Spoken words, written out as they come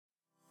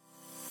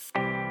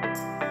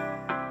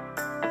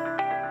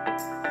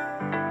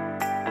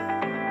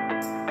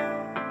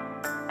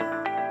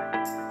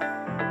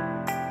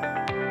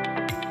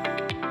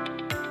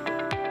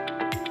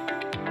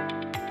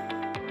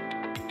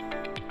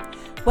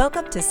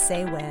Welcome to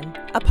Say When,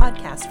 a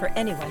podcast for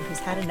anyone who's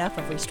had enough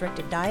of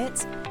restrictive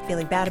diets,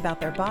 feeling bad about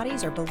their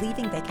bodies, or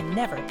believing they can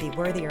never be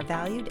worthy or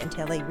valued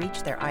until they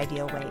reach their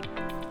ideal weight.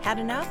 Had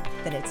enough?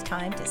 Then it's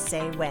time to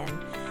say when.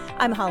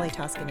 I'm Holly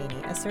Toscanini,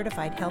 a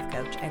certified health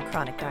coach and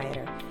chronic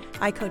dieter.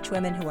 I coach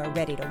women who are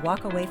ready to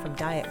walk away from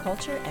diet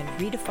culture and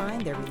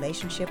redefine their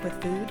relationship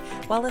with food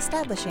while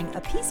establishing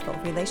a peaceful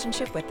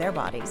relationship with their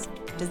bodies.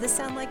 Does this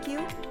sound like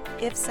you?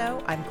 If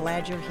so, I'm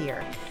glad you're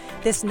here.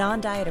 This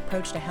non-diet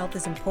approach to health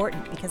is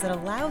important because it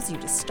allows you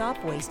to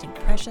stop wasting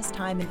precious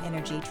time and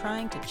energy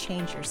trying to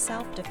change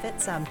yourself to fit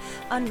some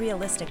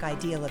unrealistic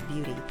ideal of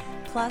beauty.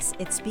 Plus,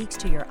 it speaks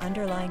to your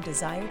underlying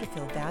desire to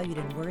feel valued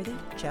and worthy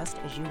just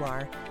as you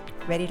are.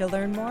 Ready to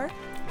learn more?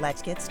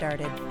 Let's get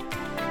started.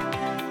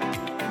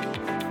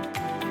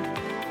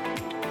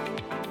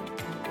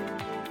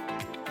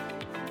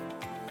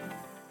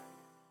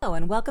 Hello,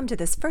 and welcome to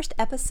this first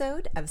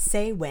episode of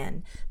Say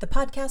When, the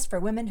podcast for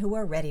women who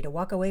are ready to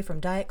walk away from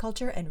diet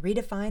culture and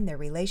redefine their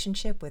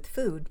relationship with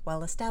food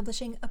while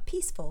establishing a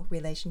peaceful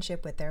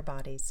relationship with their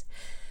bodies.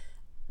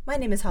 My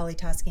name is Holly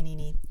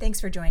Toscanini. Thanks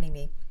for joining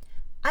me.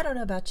 I don't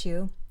know about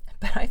you,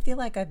 but I feel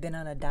like I've been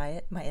on a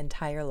diet my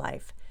entire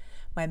life.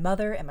 My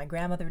mother and my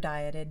grandmother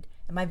dieted,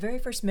 and my very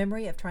first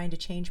memory of trying to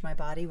change my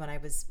body when I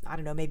was,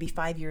 maybe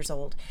 5 years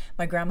old.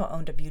 My grandma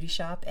owned a beauty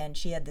shop, and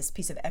she had this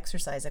piece of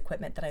exercise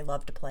equipment that I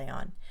loved to play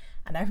on.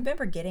 And I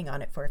remember getting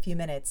on it for a few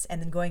minutes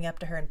and then going up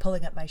to her and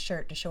pulling up my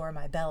shirt to show her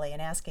my belly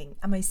and asking,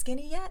 "Am I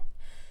skinny yet?"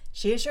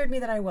 She assured me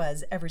that I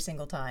was every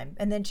single time,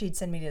 and then she'd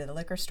send me to the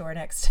liquor store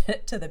next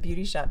to the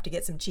beauty shop to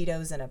get some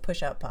Cheetos and a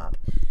push-up pop.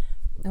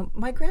 Now,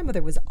 my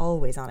grandmother was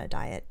always on a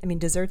diet.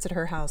 Desserts at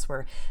her house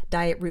were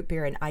diet root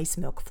beer and ice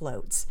milk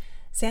floats.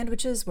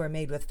 Sandwiches were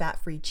made with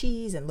fat-free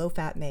cheese and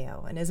low-fat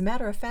mayo. And as a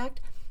matter of fact,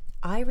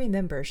 I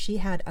remember she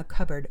had a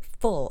cupboard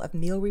full of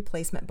meal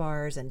replacement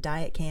bars and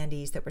diet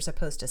candies that were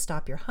supposed to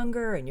stop your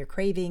hunger and your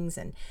cravings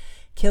and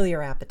kill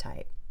your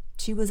appetite.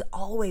 She was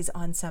always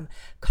on some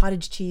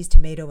cottage cheese,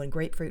 tomato, and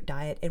grapefruit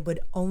diet and would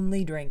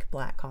only drink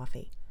black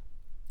coffee.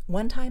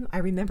 One time, I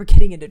remember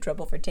getting into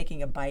trouble for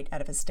taking a bite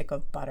out of a stick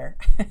of butter.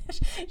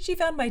 She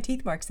found my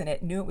teeth marks in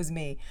it and knew it was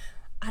me.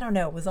 I don't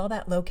know, was all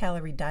that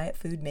low-calorie diet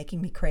food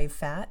making me crave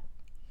fat?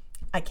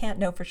 I can't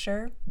know for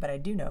sure, but I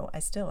do know I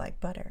still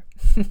like butter.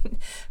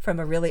 From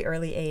a really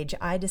early age,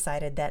 I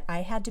decided that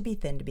I had to be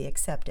thin to be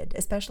accepted,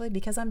 especially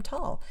because I'm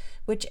tall,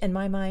 which in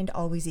my mind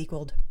always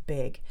equaled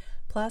big.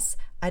 Plus,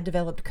 I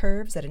developed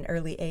curves at an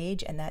early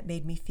age, and that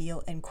made me feel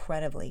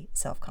incredibly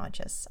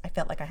self-conscious. I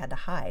felt like I had to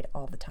hide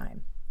all the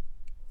time.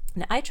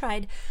 Now, I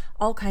tried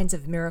all kinds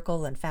of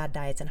miracle and fad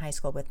diets in high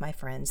school with my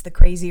friends. The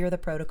crazier the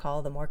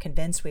protocol, the more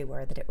convinced we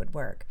were that it would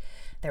work.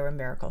 There were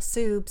miracle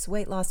soups,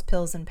 weight loss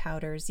pills and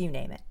powders, you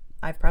name it.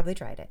 I've probably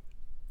tried it.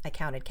 I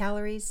counted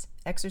calories,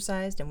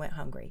 exercised, and went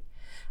hungry.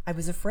 I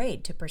was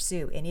afraid to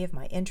pursue any of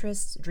my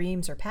interests,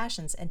 dreams, or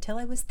passions until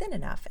I was thin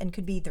enough and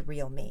could be the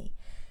real me.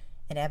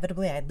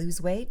 Inevitably, I'd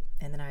lose weight,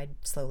 and then I'd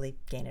slowly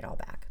gain it all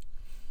back.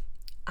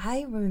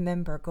 I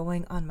remember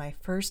going on my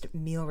first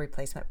meal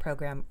replacement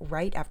program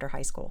right after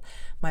high school.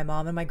 My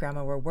mom and my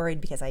grandma were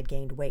worried because I'd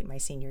gained weight my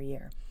senior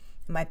year.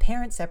 My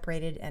parents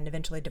separated and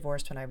eventually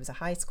divorced when I was in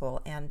high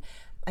school, and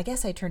I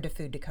guess I turned to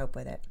food to cope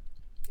with it.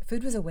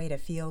 Food was a way to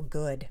feel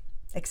good,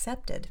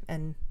 accepted,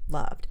 and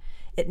loved.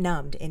 It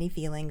numbed any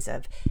feelings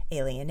of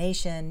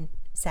alienation,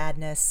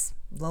 sadness,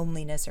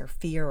 loneliness, or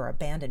fear or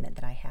abandonment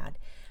that I had.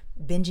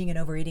 Binging and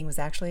overeating was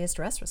actually a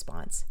stress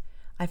response.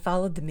 I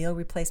followed the meal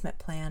replacement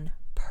plan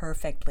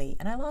perfectly,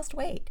 and I lost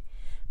weight.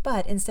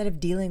 But instead of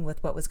dealing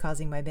with what was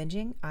causing my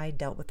binging, I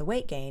dealt with the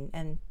weight gain,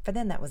 and for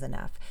then that was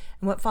enough.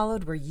 And what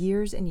followed were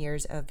years and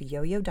years of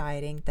yo-yo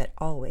dieting that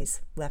always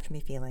left me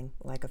feeling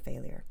like a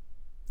failure.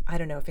 I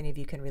don't know if any of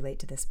you can relate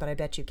to this, but I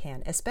bet you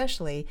can,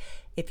 especially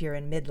if you're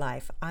in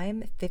midlife.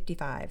 I'm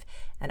 55,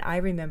 and I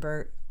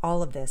remember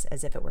all of this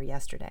as if it were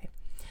yesterday.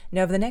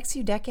 Now, over the next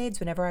few decades,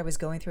 whenever I was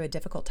going through a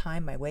difficult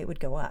time, my weight would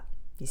go up.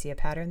 You see a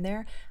pattern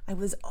there? I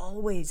was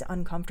always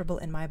uncomfortable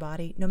in my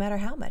body, no matter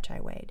how much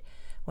I weighed.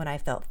 When I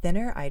felt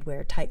thinner, I'd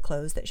wear tight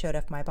clothes that showed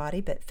off my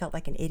body, but felt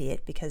like an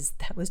idiot because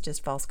that was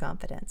just false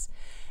confidence.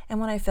 And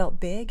when I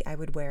felt big, I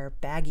would wear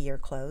baggier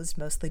clothes,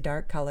 mostly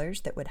dark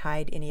colors, that would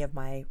hide any of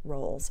my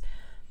rolls.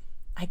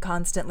 I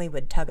constantly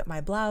would tug at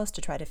my blouse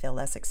to try to feel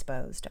less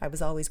exposed. I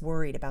was always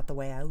worried about the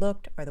way I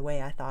looked or the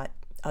way I thought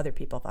other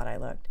people thought I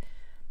looked.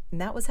 And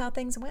that was how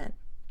things went.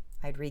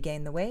 I'd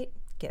regain the weight,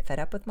 get fed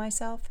up with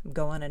myself,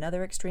 go on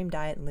another extreme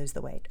diet and lose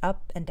the weight,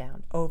 up and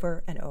down,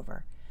 over and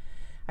over.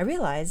 I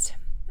realized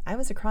I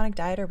was a chronic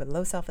dieter with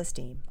low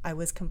self-esteem. I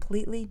was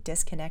completely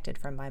disconnected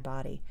from my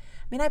body.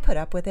 I put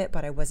up with it,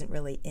 but I wasn't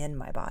really in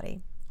my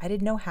body. I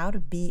didn't know how to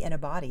be in a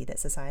body that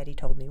society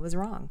told me was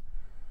wrong.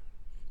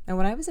 And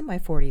when I was in my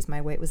 40s,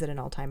 my weight was at an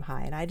all-time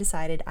high, and I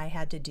decided I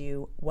had to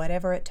do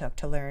whatever it took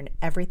to learn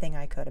everything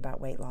I could about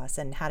weight loss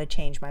and how to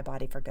change my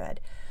body for good.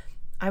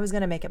 I was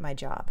going to make it my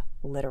job,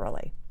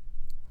 literally.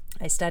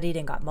 I studied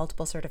and got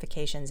multiple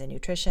certifications in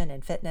nutrition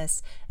and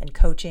fitness and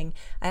coaching.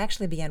 I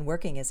actually began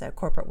working as a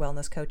corporate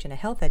wellness coach and a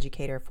health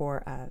educator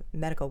for a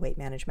medical weight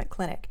management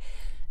clinic.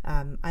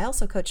 I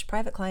also coached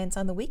private clients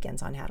on the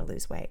weekends on how to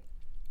lose weight.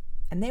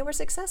 And they were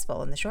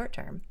successful in the short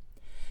term.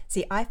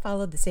 See, I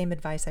followed the same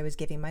advice I was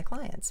giving my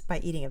clients. By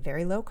eating a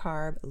very low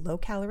carb, low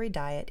calorie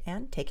diet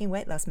and taking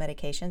weight loss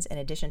medications in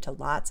addition to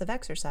lots of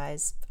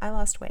exercise, I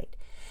lost weight.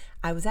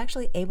 I was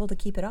actually able to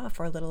keep it off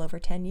for a little over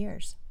 10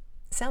 years.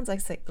 Sounds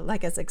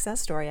like a success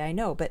story, I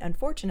know, but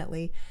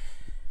unfortunately,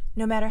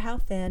 no matter how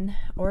thin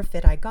or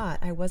fit I got,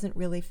 I wasn't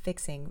really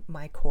fixing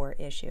my core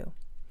issue.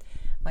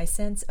 My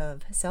sense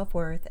of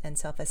self-worth and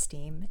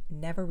self-esteem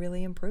never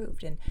really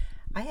improved, and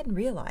I hadn't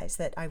realized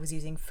that I was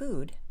using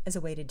food as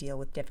a way to deal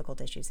with difficult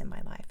issues in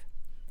my life.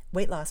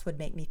 Weight loss would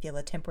make me feel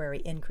a temporary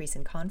increase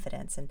in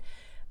confidence, and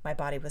my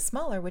body was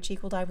smaller, which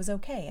equaled I was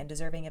okay and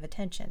deserving of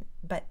attention,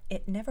 but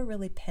it never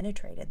really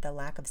penetrated the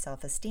lack of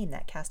self-esteem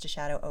that cast a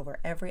shadow over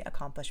every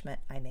accomplishment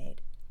I made.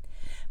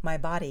 My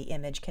body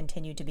image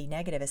continued to be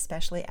negative,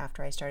 especially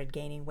after I started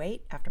gaining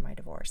weight after my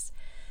divorce.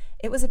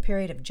 It was a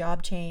period of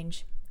job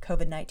change,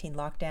 COVID-19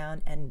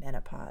 lockdown, and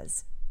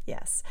menopause.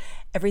 Yes,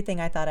 everything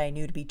I thought I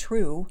knew to be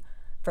true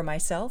for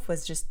myself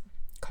was just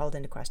called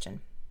into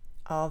question.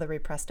 All the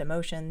repressed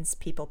emotions,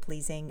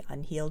 people-pleasing,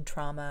 unhealed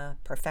trauma,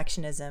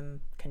 perfectionism,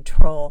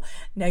 control,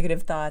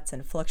 negative thoughts,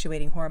 and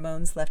fluctuating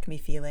hormones left me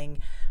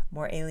feeling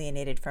more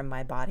alienated from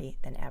my body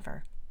than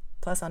ever.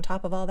 Plus, on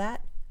top of all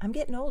that, I'm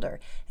getting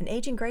older, and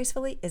aging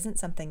gracefully isn't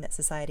something that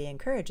society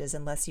encourages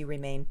unless you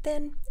remain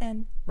thin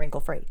and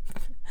wrinkle-free.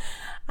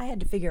 I had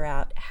to figure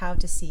out how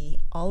to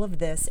see all of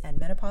this and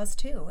menopause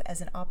too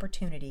as an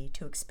opportunity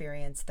to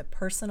experience the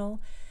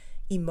personal,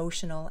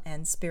 emotional,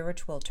 and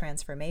spiritual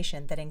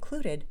transformation that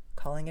included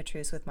calling a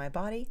truce with my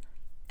body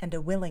and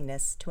a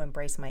willingness to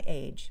embrace my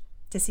age,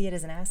 to see it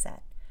as an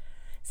asset.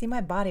 See,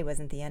 my body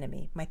wasn't the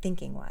enemy, my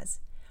thinking was.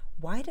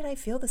 Why did I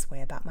feel this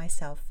way about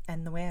myself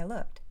and the way I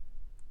looked?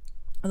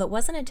 Well, it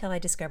wasn't until I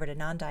discovered a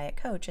non-diet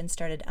coach and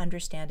started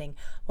understanding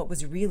what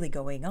was really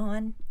going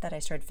on that I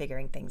started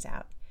figuring things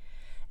out.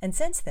 And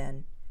since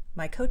then,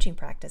 my coaching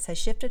practice has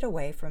shifted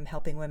away from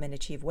helping women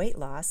achieve weight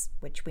loss,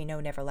 which we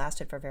know never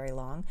lasted for very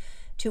long,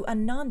 to a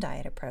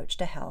non-diet approach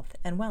to health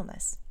and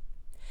wellness.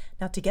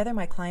 Now, together,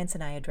 my clients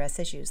and I address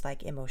issues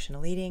like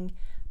emotional eating,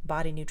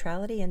 body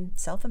neutrality, and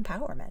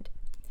self-empowerment.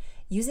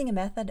 Using a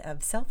method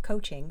of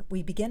self-coaching,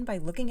 we begin by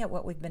looking at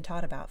what we've been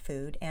taught about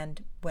food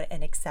and what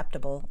an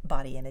acceptable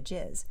body image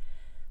is.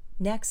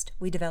 Next,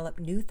 we develop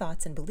new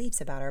thoughts and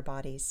beliefs about our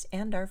bodies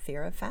and our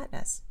fear of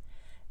fatness.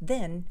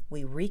 Then,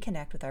 we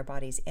reconnect with our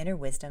body's inner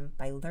wisdom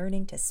by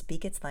learning to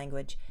speak its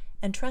language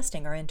and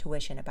trusting our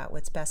intuition about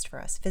what's best for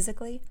us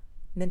physically,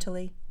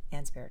 mentally,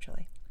 and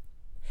spiritually.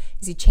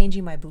 You see,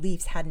 changing my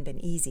beliefs hadn't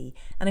been easy,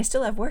 and I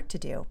still have work to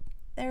do.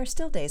 There are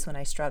still days when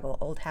I struggle.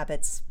 Old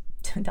habits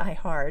die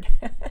hard.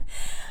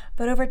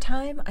 But over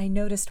time, I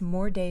noticed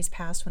more days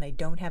pass when I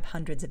don't have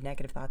hundreds of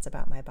negative thoughts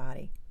about my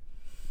body.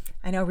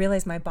 I now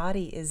realize my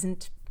body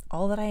isn't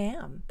all that I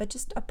am, but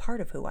just a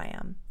part of who I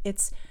am.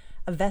 It's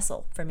a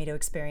vessel for me to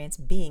experience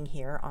being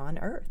here on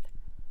Earth.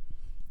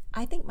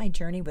 I think my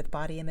journey with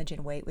body image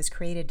and weight was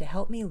created to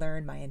help me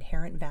learn my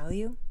inherent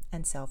value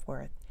and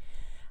self-worth.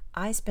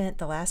 I spent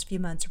the last few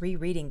months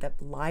rereading the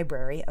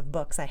library of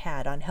books I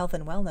had on health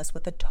and wellness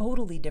with a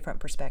totally different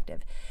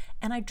perspective.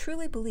 And I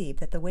truly believe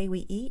that the way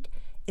we eat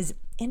is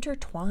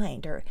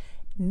intertwined or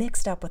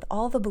mixed up with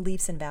all the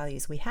beliefs and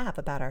values we have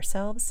about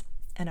ourselves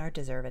and our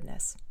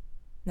deservedness.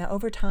 Now,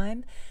 over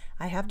time,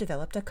 I have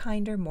developed a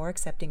kinder, more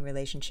accepting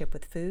relationship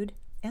with food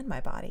and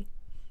my body.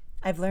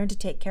 I've learned to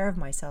take care of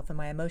myself and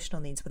my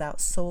emotional needs without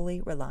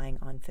solely relying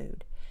on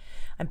food.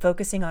 I'm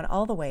focusing on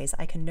all the ways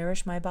I can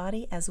nourish my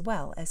body as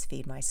well as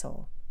feed my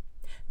soul.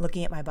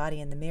 Looking at my body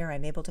in the mirror,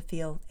 I'm able to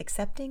feel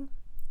accepting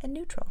and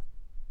neutral,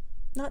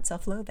 not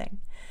self-loathing.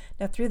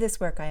 Now, through this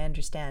work, I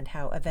understand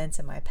how events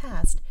in my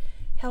past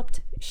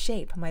helped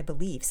shape my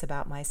beliefs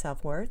about my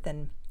self-worth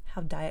and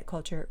how diet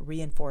culture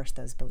reinforced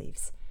those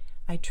beliefs.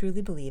 I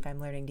truly believe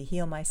I'm learning to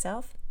heal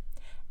myself,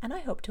 and I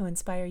hope to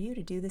inspire you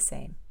to do the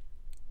same.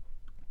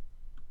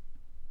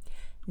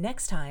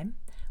 Next time,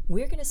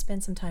 we're going to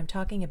spend some time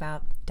talking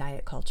about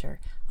diet culture.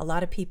 A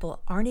lot of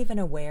people aren't even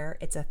aware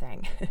it's a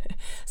thing.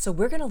 So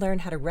we're going to learn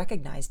how to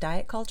recognize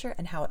diet culture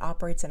and how it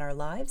operates in our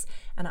lives,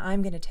 and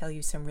I'm going to tell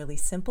you some really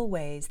simple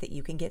ways that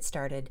you can get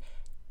started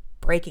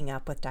breaking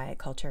up with diet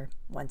culture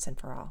once and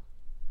for all.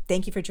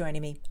 Thank you for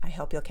joining me. I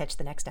hope you'll catch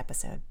the next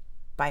episode.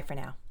 Bye for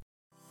now.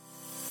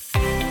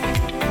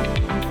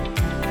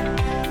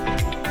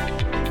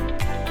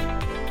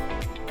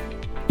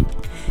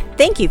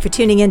 Thank you for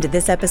tuning in to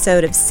this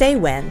episode of Say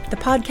When, the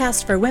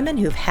podcast for women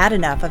who've had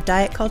enough of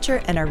diet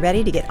culture and are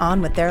ready to get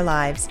on with their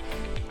lives.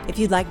 If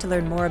you'd like to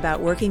learn more about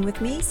working with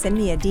me, send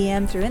me a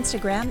DM through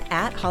Instagram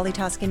at Holly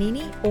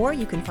Toscanini, or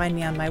you can find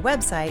me on my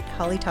website,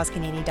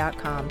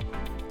 hollytoscanini.com.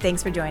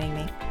 Thanks for joining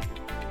me.